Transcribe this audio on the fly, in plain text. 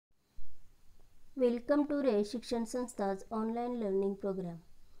Welcome to Ray Shikshan Sanstha's online learning program.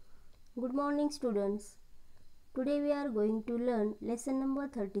 Good morning students. Today we are going to learn lesson number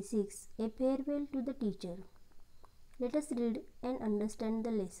 36, A Farewell to the Teacher. Let us read and understand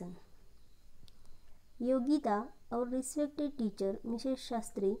the lesson. Yogita, our respected teacher, Mrs.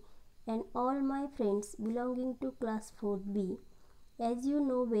 Shastri, and all my friends belonging to class 4B, as you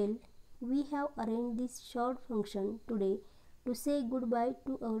know well, we have arranged this short function today to say goodbye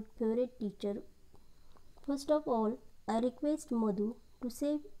to our favorite teacher. First of all, I request Madhu to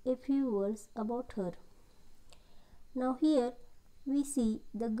say a few words about her. Now here we see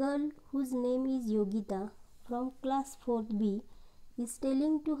the girl whose name is Yogita from class 4B is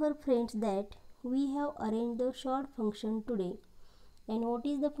telling to her friends that we have arranged a short function today. And what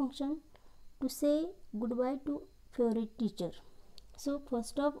is the function? To say goodbye to favorite teacher. So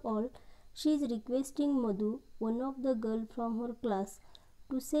first of all, she is requesting Madhu, one of the girl from her class,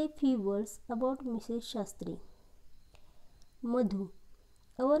 to say few words about Mrs. Shastri. Madhu,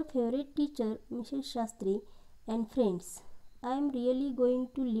 our favorite teacher, Mrs. Shastri, and friends, I am really going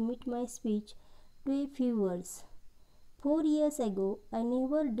to limit my speech to a few words. 4 years ago, I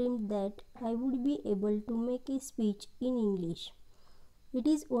never dreamed that I would be able to make a speech in English. It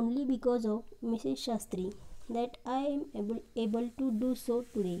is only because of Mrs. Shastri that I am able to do so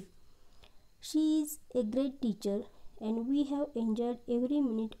today. She is a great teacher and we have enjoyed every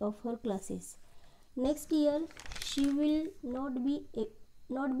minute of her classes. Next year she will not be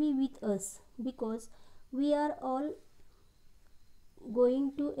with us because we are all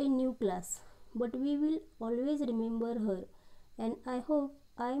going to a new class, but we will always remember her, and I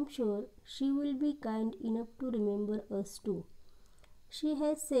am sure she will be kind enough to remember us too. She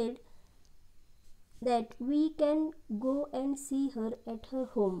has said that we can go and see her at her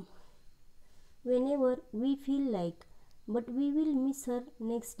home whenever we feel like, but we will miss her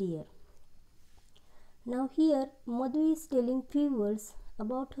next year. Now here Madhu is telling few words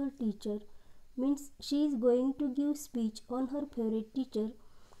about her teacher, means she is going to give speech on her favorite teacher,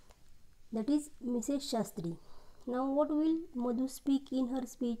 that is Mrs. Shastri. Now what will Madhu speak in her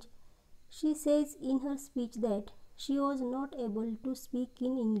speech? She says in her speech that she was not able to speak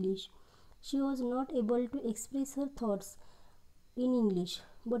in English. She was not able to express her thoughts in English,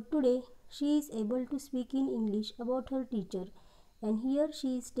 but today she is able to speak in English about her teacher, and here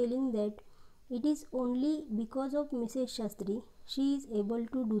she is telling that it is only because of Mrs. Shastri she is able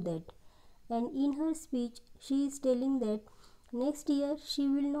to do that. And in her speech she is telling that next year she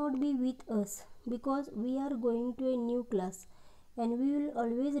will not be with us because we are going to a new class, and we will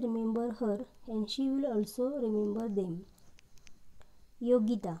always remember her and she will also remember them.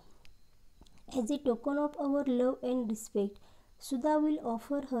 Yogita, as a token of our love and respect, Sudha will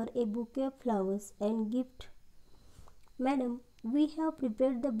offer her a bouquet of flowers and gift. Madam, we have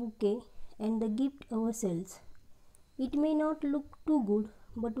prepared the bouquet and the gift ourselves. It may not look too good,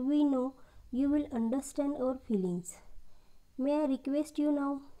 but we know you will understand our feelings. May I request you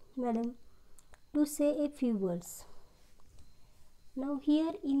now, madam, to say a few words. Now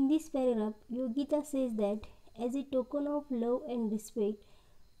here in this paragraph, Yogita says that as a token of love and respect,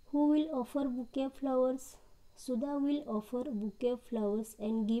 who will offer bouquet of flowers? Sudha will offer bouquet of flowers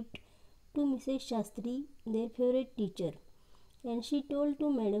and gift to Mrs. Shastri, their favorite teacher. And she told to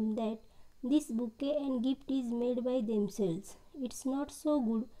madam that this bouquet and gift is made by themselves. It's not so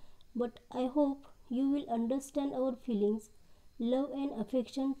good, but I hope you will understand our feelings, love and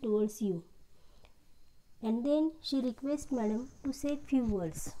affection towards you. And then she requests madam to say few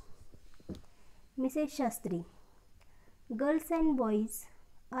words. Mrs. Shastri, girls and boys,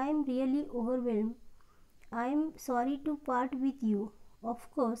 I am really overwhelmed. I am sorry to part with you, of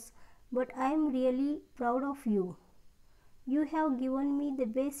course, but I am really proud of you. You have given me the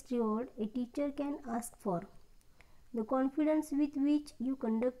best reward a teacher can ask for. The confidence with which you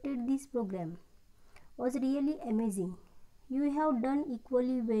conducted this program was really amazing. You have done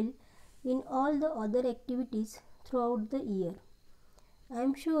equally well in all the other activities throughout the year. I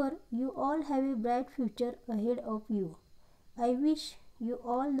am sure you all have a bright future ahead of you. I wish you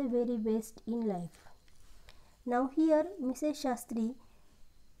all the very best in life. Now here Mrs. Shastri,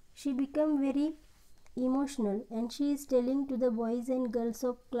 she became very emotional and she is telling to the boys and girls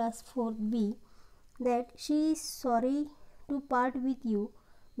of class 4B that she is sorry to part with you,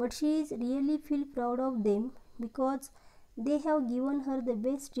 but she is really feel proud of them because they have given her the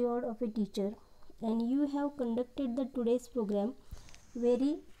best reward of a teacher, and you have conducted the today's program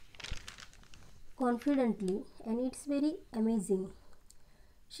very confidently and it's very amazing.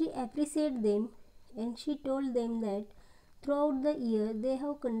 She appreciated them and she told them that throughout the year they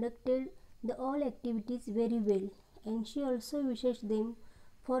have conducted the all activities very well, and she also wishes them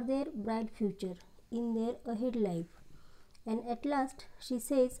for their bright future in their ahead life. And at last she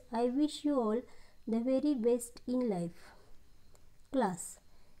says, I wish you all the very best in life. Class,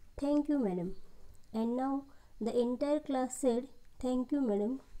 thank you, madam. And now the entire class said, thank you,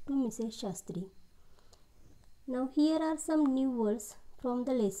 madam, to Mrs. Shastri. Now here are some new words from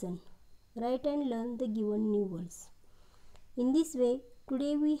the lesson. Write and learn the given new words. In this way,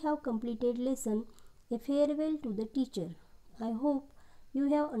 today we have completed lesson A Farewell to the Teacher. I hope you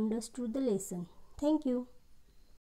have understood the lesson. Thank you.